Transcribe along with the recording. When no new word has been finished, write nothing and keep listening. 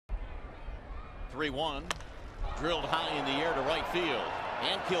3-1. Drilled high in the air to right field.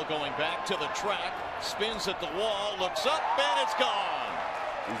 Ankiel going back to the track. Spins at the wall. Looks up and it's gone.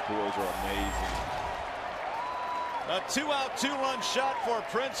 These boys are amazing. A 2-out, 2-run shot for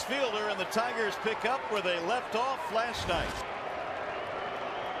Prince Fielder, and the Tigers pick up where they left off last night.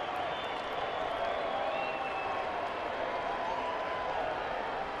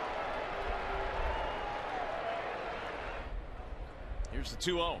 Here's the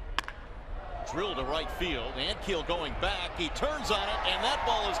 2-0. Drill to right field. Ankiel going back. He turns on it, and that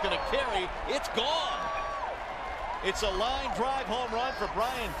ball is going to carry. It's gone. It's a line drive home run for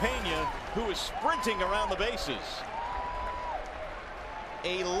Brian Pena, who is sprinting around the bases.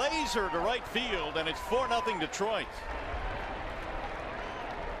 A laser to right field, and it's 4-0 Detroit.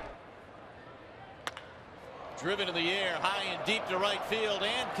 Driven in the air, high and deep to right field.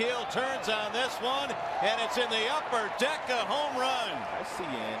 Ankiel turns on this one, and it's in the upper deck, a home run. I see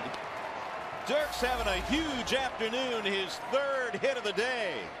Andy. Dirks having a huge afternoon, his third hit of the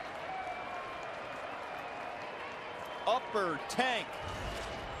day. Upper tank.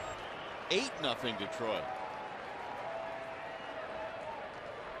 8-0 Detroit.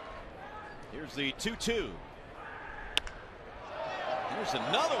 Here's the 2-2. Here's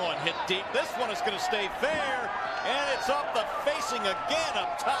another one hit deep. This one is going to stay fair, and it's up the facing again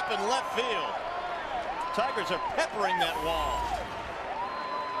up top in left field. Tigers are peppering that wall.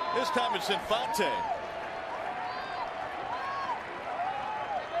 This time it's Infante.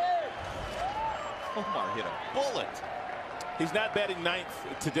 Omar hit a bullet. He's not batting ninth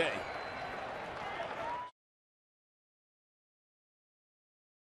today.